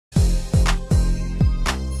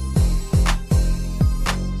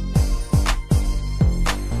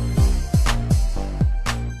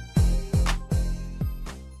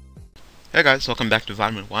Hey guys, welcome back to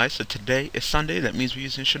Vitamin Y. So today is Sunday. That means we're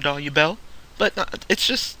using Shadoll Yubel, but it's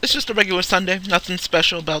just a regular Sunday. Nothing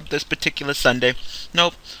special about this particular Sunday.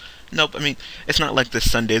 Nope, nope. I mean, it's not like this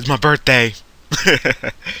Sunday is my birthday.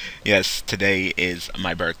 Yes, today is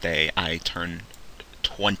my birthday. I turn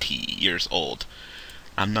 20 years old.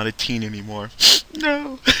 I'm not a teen anymore.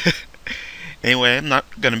 No. Anyway, I'm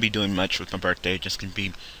not gonna be doing much with my birthday. Just gonna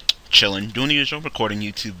be chilling, doing the usual, recording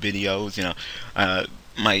YouTube videos.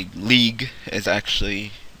 My league is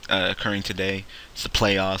actually occurring today. It's the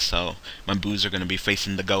playoffs, so my boos are going to be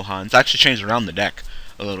facing the Gohans. I actually changed around the deck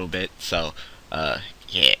a little bit, so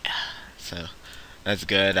yeah. So that's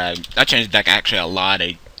good. I changed the deck actually a lot.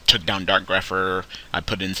 I took down Dark Grepher. I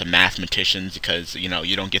put in some Mathematicians because you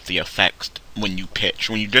don't get the effects when you pitch.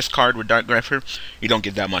 When you discard with Dark Grepher, you don't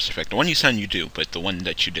get that much effect. The one you send you do, but the one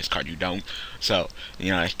that you discard you don't. So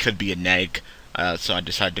it could be a neg. So I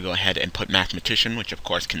decided to go ahead and put Mathematician, which of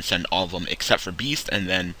course can send all of them except for Beast, and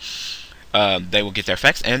then they will get their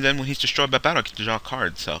effects, and then when he's destroyed by battle, I get to draw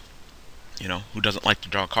cards. So, who doesn't like to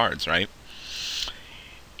draw cards, right?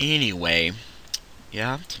 Anyway,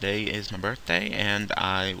 yeah, today is my birthday, and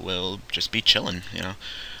I will just be chilling, I'm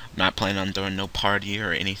not planning on doing no party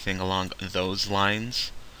or anything along those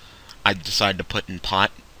lines. I decided to put in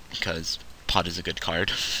Pot, because Pot is a good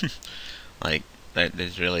card. Like,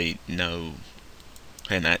 there's really no...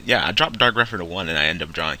 And I dropped Dark Grepher to 1 and I end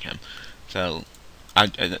up drawing him. So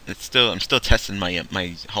I'm still testing my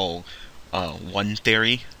whole 1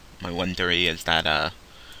 theory. My 1 theory is that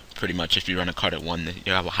pretty much if you run a card at 1,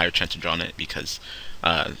 you have a higher chance of drawing it because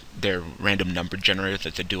their random number generators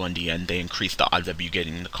that they do on the end, they increase the odds of you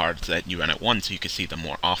getting the cards that you run at 1, so you can see them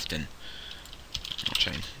more often.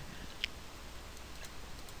 Okay.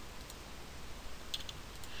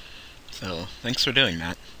 So thanks for doing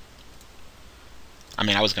that. I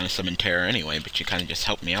mean, I was going to summon Terror anyway, but you kind of just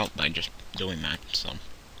helped me out by just doing that, so...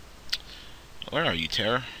 Where are you,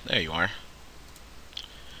 Terror? There you are.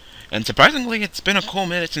 And surprisingly, it's been a cool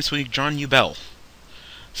minute since we've drawn Yubel.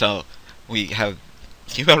 So, we have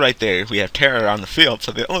Yubel right there, we have Terror on the field,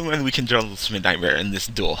 so the only one we can draw is Nightmare in this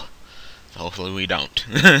duel. So hopefully we don't.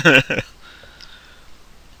 That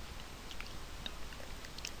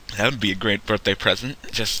would be a great birthday present,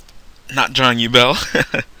 just not drawing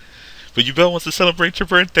Yubel. But Yubel wants to celebrate your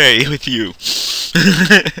birthday with you.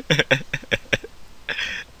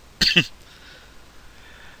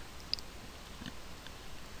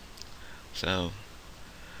 So,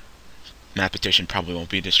 Mathematician probably won't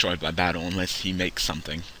be destroyed by battle unless he makes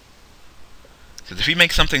something. Because if he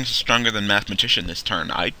makes something stronger than Mathematician this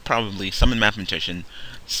turn, I'd probably summon Mathematician,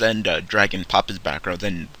 send Dragon, pop his back row,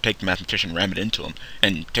 then take the Mathematician, ram it into him,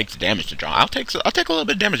 and take the damage to draw. I'll take a little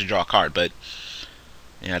bit of damage to draw a card, but...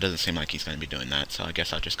 yeah, it doesn't seem like he's going to be doing that, so I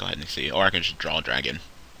guess I'll just go ahead and see. Or I can just draw a dragon.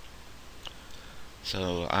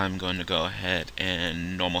 So I'm going to go ahead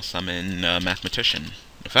and normal summon Mathematician.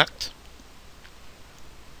 Effect.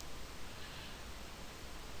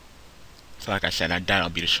 So like I said, I doubt I'll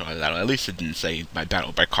be destroyed by battle. At least it didn't say by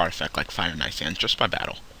battle, by card effect, like Fire and Ice Hands, just by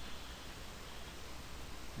battle.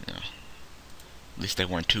 At least they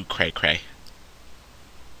weren't too cray-cray.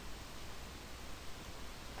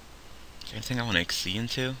 Anything I want to XC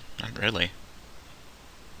into? Not really.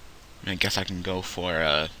 I mean, I guess I can go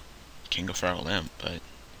for King of Feral Limp, but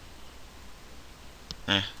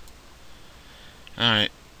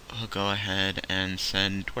Alright, we'll go ahead and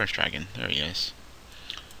send... where's Dragon? There he is.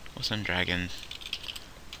 We'll send Dragon.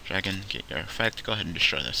 Dragon, get your effect. Go ahead and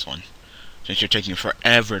destroy this one, since you're taking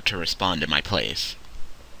forever to respond to my plays.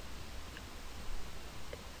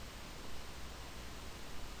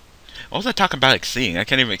 What was I talking about exceeding? I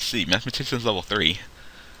can't even exceed. Mathematician's level 3.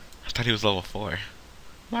 I thought he was level 4.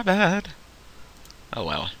 My bad. Oh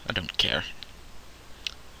well, I don't care.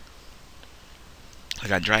 I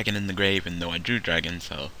got Dragon in the grave, and though I drew Dragon,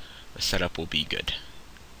 so the setup will be good.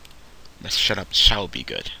 The setup shall be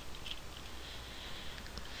good.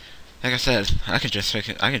 Like I said, I could just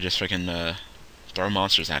freaking throw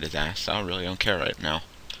monsters at his ass. I really don't care right now.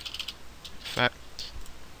 Fact.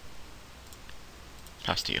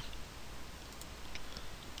 Pass to you.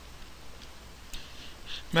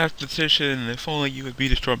 Mathematician, if only you would be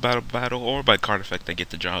destroyed by battle or by card effect, I get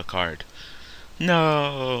to draw a card.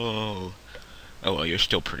 No! Oh well, you're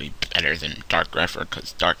still pretty better than Dark Grepher,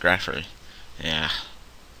 because Dark Grepher, yeah.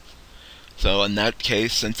 So in that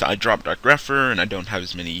case, since I dropped Dark Grepher and I don't have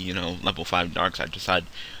as many, level 5 Darks, I decided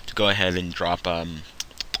to go ahead and drop, what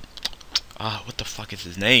the fuck is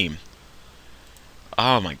his name?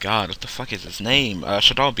 Oh my god, what the fuck is his name?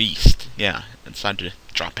 Shadoll Beast. Yeah, I decided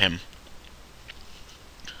to drop him.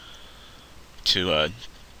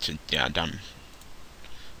 Down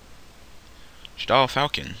Shadoll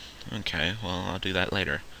Falcon. Okay, well, I'll do that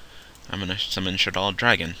later. I'm gonna summon Shadoll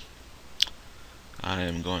Dragon.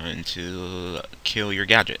 I'm going to kill your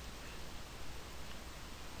gadget.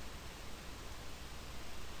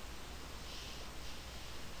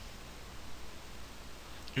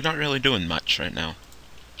 You're not really doing much right now.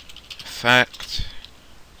 Effect,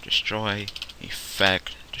 destroy,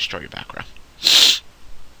 effect, destroy your background.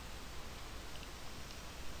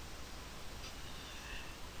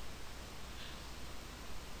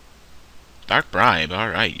 Dark Bribe,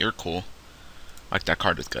 alright, you're cool. Like, that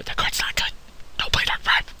card was good. That card's not good. Don't play Dark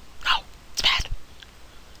Bribe. No, it's bad.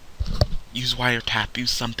 Use Wiretap,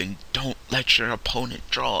 use something. Don't let your opponent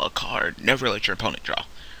draw a card. Never let your opponent draw.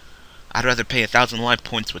 I'd rather pay 1,000 life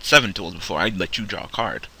points with 7 tools before I'd let you draw a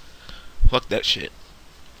card. Fuck that shit.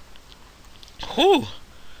 Whew!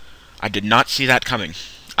 I did not see that coming.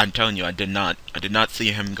 I'm telling you, I did not. I did not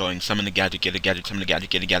see him going summon the gadget, get a gadget, summon the gadget,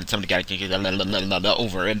 get a gadget, summon the gadget, get a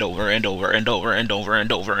over and over and over and over and over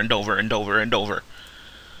and over and over and over and over.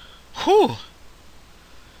 Whew!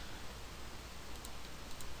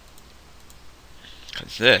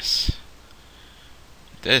 Cause this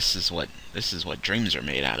is what dreams are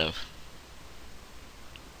made out of.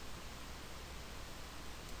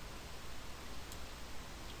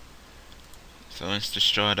 So when it's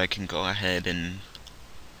destroyed, I can go ahead and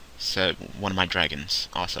set one of my dragons.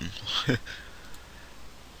 Awesome.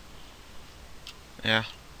 Yeah,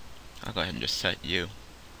 I'll go ahead and just set you.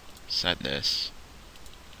 Set this.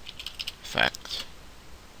 Effect.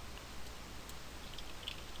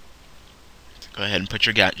 So go ahead and put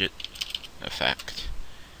your gadget. Effect.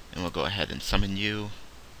 And we'll go ahead and summon you.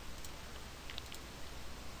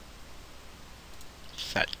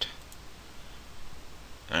 Set.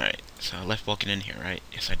 Alright, so I left Vulcan in here, right?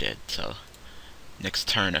 Yes, I did. So next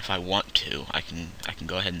turn, if I want to, I can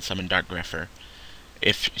go ahead and summon Dark Griffer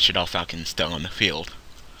if Shadoll Falcon's still on the field.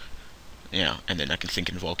 You know, and then I can sink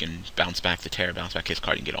in Vulcan, bounce back the Terror, bounce back his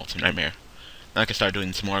card, and get Ultimate Nightmare. Then I can start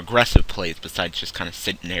doing some more aggressive plays besides just kind of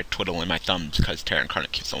sitting there twiddling my thumbs because Terror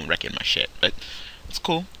Incarnate keeps on wrecking my shit. But it's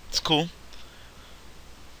cool. It's cool.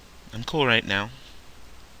 I'm cool right now.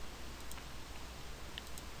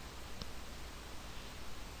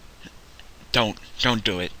 Don't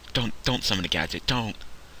do it. Don't summon a gadget. Don't.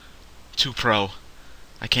 Too pro.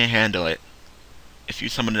 I can't handle it. If you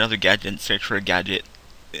summon another gadget and search for a gadget,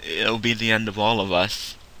 it'll be the end of all of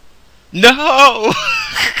us. No!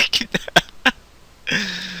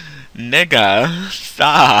 Nigga,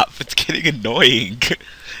 stop. It's getting annoying.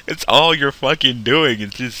 It's all you're fucking doing.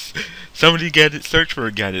 It's just summon a gadget, search for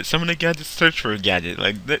a gadget. Summon a gadget, search for a gadget.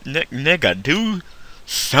 Like, nigga, do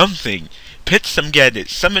something. Pitch some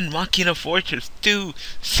gadgets. Summon Machina Fortress. Do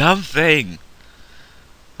something.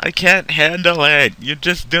 I can't handle it. You're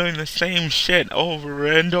just doing the same shit over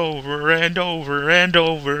and over and over and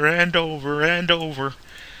over and over and over.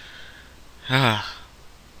 Ah.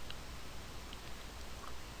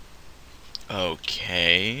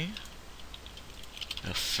 Okay.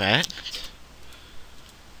 Effect.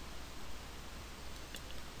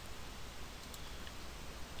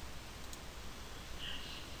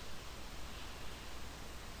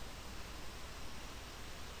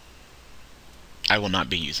 I will not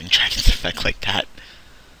be using Dragon's Effect like that.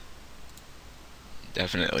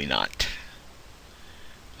 Definitely not.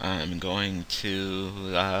 I'm going to,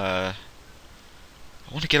 I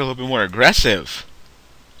want to get a little bit more aggressive.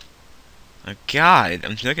 Oh, God,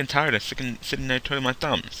 I'm sick and tired of sitting there twiddling my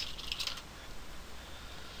thumbs.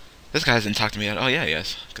 This guy hasn't talked to me yet. Oh, yeah,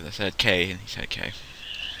 yes. Because I said K, and he said K.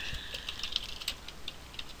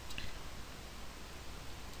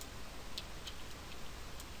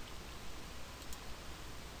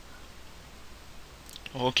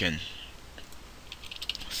 Vulcan.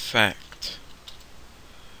 Effect.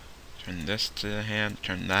 Turn this to the hand,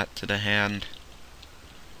 turn that to the hand.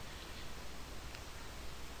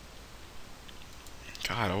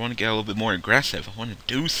 God, I want to get a little bit more aggressive. I want to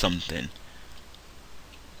do something.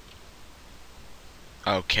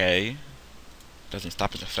 Okay. Doesn't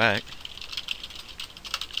stop its effect.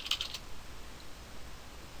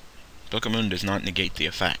 Book of Moon does not negate the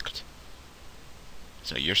effect.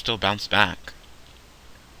 So you're still bounced back.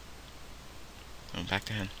 Oh, back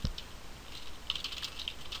to hand.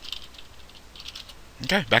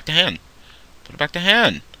 Okay, back to hand. Put it back to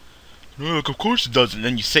hand. Look, of course it doesn't.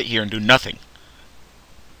 Then you sit here and do nothing.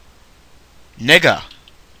 Nigga.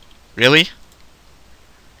 Really?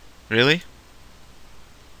 Really?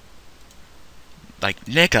 Like,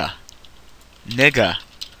 nigga. Nigga.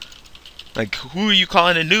 Like, who are you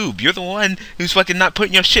calling a noob? You're the one who's fucking not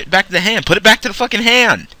putting your shit back to the hand. Put it back to the fucking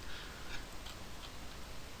hand.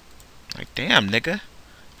 Like, damn, nigga.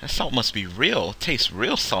 That salt must be real. It tastes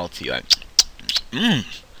real salty. Like, mmm.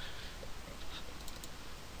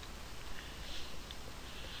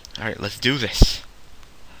 Alright, let's do this.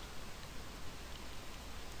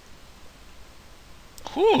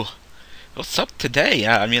 Whew. What's up today?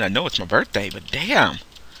 I mean, I know it's my birthday, but damn.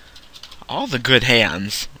 All the good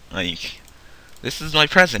hands. Like, this is my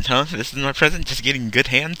present, huh? This is my present. Just getting good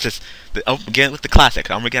hands. Just again with the classic.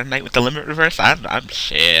 Armageddon Knight with the limit reverse. I'm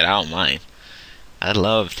shit. I don't mind. I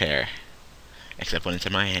love terror, except when it's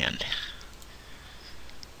in my hand.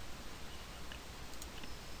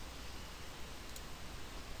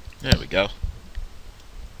 There we go.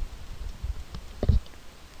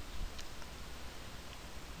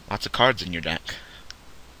 Lots of cards in your deck.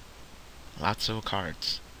 Lots of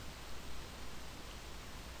cards.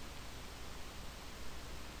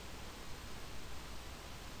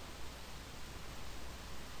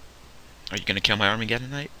 Are you gonna kill my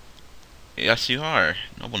Armageddon Knight? Yes, you are.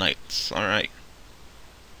 Noble Knights. Alright.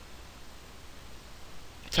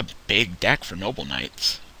 It's a big deck for Noble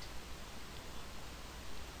Knights.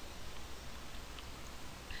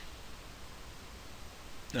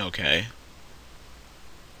 Okay.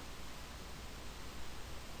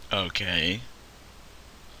 Okay.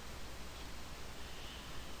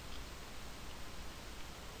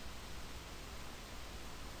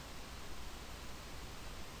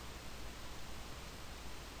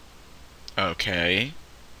 Okay.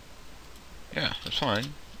 Yeah, that's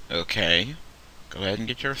fine. Okay. Go ahead and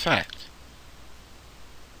get your effect.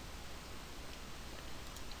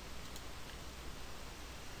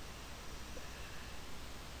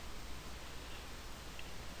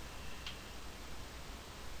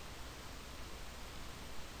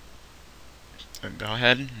 Go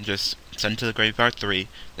ahead and just send to the graveyard 3,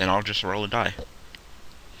 then I'll just roll a die.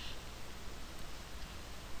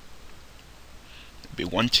 It'd be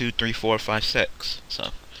 1, 2, 3, 4, 5, 6. So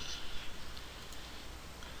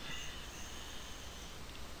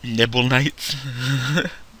Nibble Knights.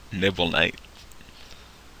 Nibble Knight.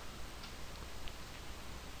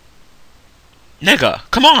 Nigga,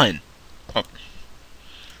 come on!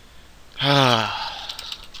 Oh.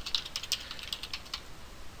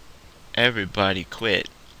 Everybody quit.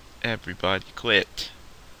 Everybody quit.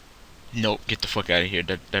 Nope, get the fuck out of here.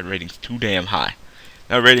 That rating's too damn high.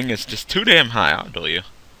 That rating is just too damn high. I'll duel you.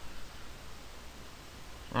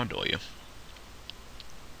 I'll duel you.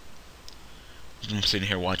 I'm sitting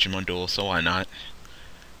here watching my duel, so why not?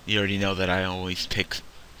 You already know that I always pick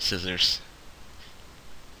scissors.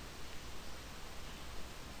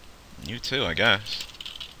 You too, I guess.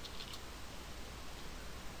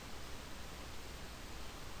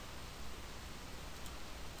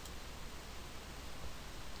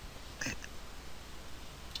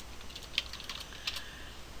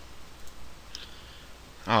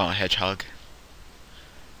 Oh, hedgehog.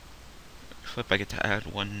 Flip, I get to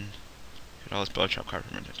add one $2 spell trap card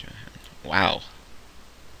from it. Wow.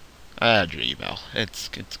 Yubel. It's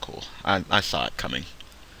cool. I saw it coming.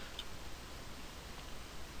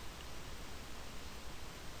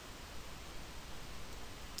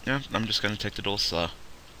 Yeah, I'm just gonna take the duel slow.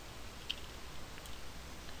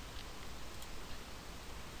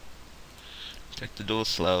 Take the duel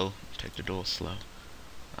slow. Take the duel slow.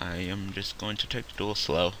 I am just going to take the duel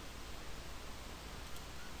slow.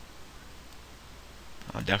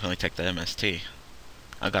 I'll definitely take the MST.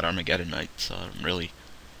 I got Armageddon Knight, so I don't really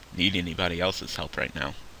need anybody else's help right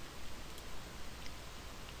now.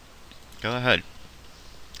 Go ahead.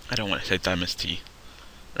 I don't want to take the MST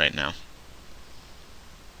right now.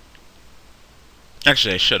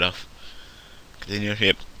 Actually, I should have. Because even if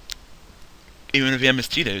you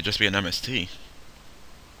MST'd it would just be an MST.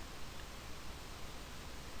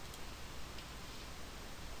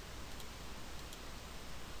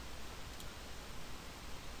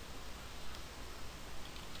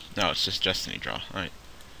 No, it's just Destiny draw. Alright.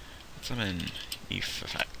 Let's summon Eve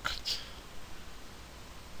effect.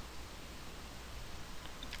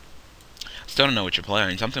 Still don't know what you're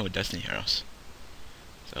playing. Something with Destiny Heroes.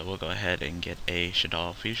 So we'll go ahead and get a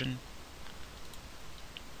Shadoll Fusion.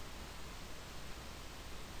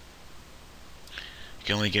 You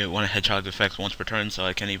can only get one Hedgehog effect once per turn, so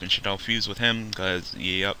I can't even Shadoll Fuse with him, because,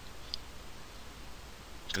 yep.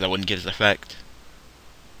 Because I wouldn't get his effect.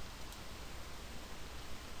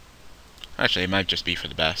 Actually, it might just be for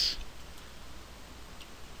the best.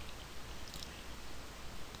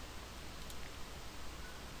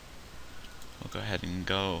 We'll go ahead and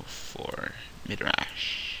go for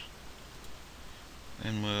Midrash.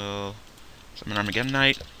 Then we'll summon Armageddon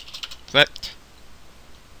Knight. Effect.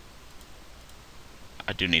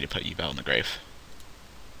 I do need to put Yubel in the grave.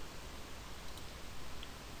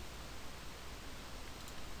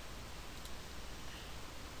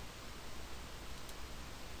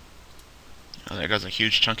 Oh, there goes a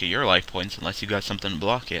huge chunk of your life points, unless you got something to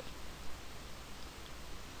block it.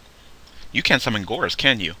 You can't summon Gores,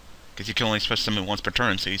 can you? Because you can only special summon once per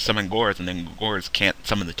turn, so you summon Gores, and then Gores can't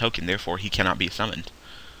summon the token, therefore he cannot be summoned.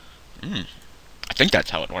 I think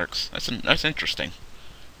that's how it works. That's interesting.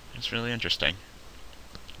 That's really interesting.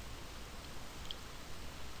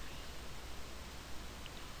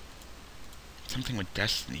 Something with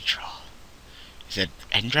Destiny Troll. Is it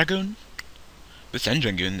Endragoon? If it's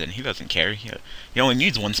Endragoon, then he doesn't care. He only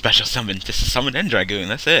needs one special summon to summon Endragoon,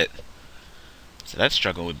 that's it. So that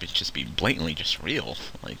struggle would just be blatantly just real.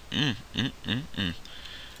 Like, I'm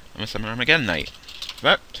gonna summon Armageddon Knight.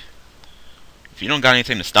 But if you don't got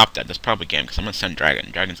anything to stop that, that's probably game, because I'm gonna send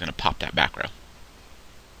Dragon. Dragon's gonna pop that back row.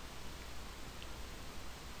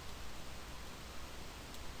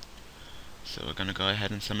 So we're gonna go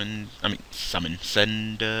ahead and send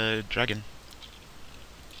Dragon.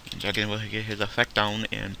 And Dragon will get his effect on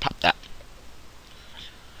and pop that.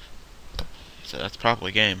 So that's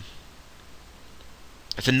probably game.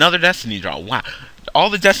 It's another Destiny draw. Wow. All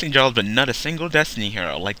the Destiny draws, but not a single Destiny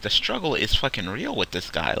hero. Like, the struggle is fucking real with this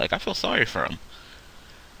guy. Like, I feel sorry for him.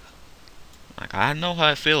 Like, I know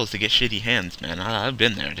how it feels to get shitty hands, man. I've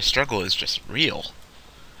been there. The struggle is just real.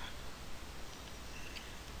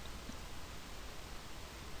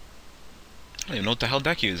 I don't even know what the hell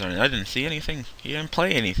deck he was on. I didn't see anything. He didn't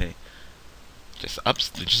play anything.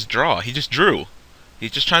 Just draw. He just drew.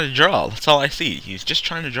 He's just trying to draw. That's all I see. He's just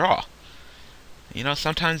trying to draw. You know,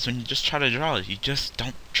 sometimes when you just try to draw, you just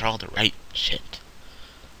don't draw the right shit.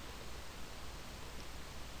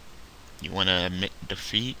 You wanna admit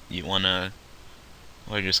defeat? You wanna...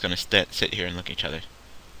 Or you're just gonna sit here and look at each other?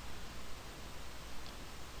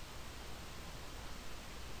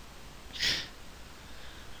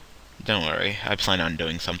 Don't worry, I plan on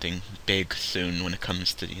doing something big soon when it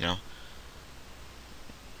comes to, you know...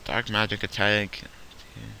 Dark magic attack...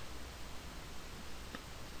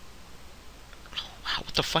 Wow,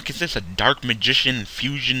 what the fuck is this? A Dark Magician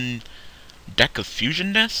fusion... deck of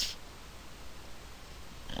fusion nests?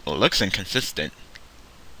 Well, it looks inconsistent.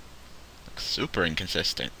 Looks super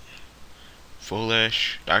inconsistent.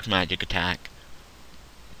 Foolish, Dark Magic Attack.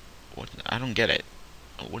 What? I don't get it.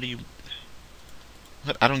 What do you...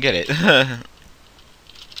 What? I don't get it.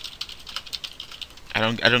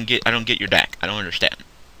 I don't get your deck. I don't understand.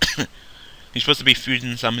 You're supposed to be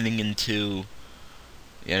fusion summoning into,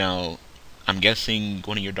 you know, I'm guessing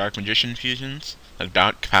one of your Dark Magician fusions? Like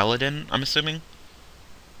Dark Paladin, I'm assuming?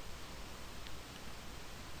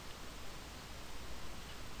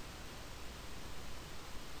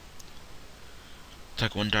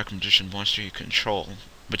 Attack one Dark Magician monster you control.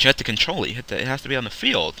 But you have to control it. It has to be on the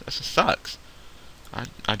field. That just sucks.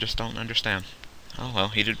 I just don't understand. Oh well,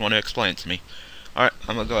 he didn't want to explain it to me. Alright,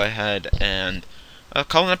 I'm gonna go ahead and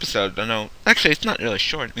call an episode. I know, actually, it's not really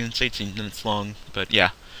short. I mean, it's 18 minutes long, but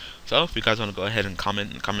yeah. So, if you guys want to go ahead and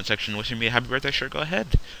comment in the comment section wishing me a happy birthday, sure, go ahead.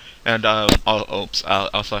 And,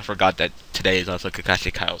 also, I forgot that today is also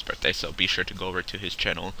Kakashi Kyle's birthday, so be sure to go over to his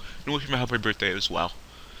channel and wish him a happy birthday as well.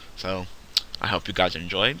 So, I hope you guys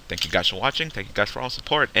enjoyed. Thank you guys for watching. Thank you guys for all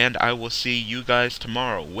support, and I will see you guys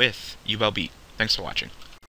tomorrow with Yubel. Thanks for watching.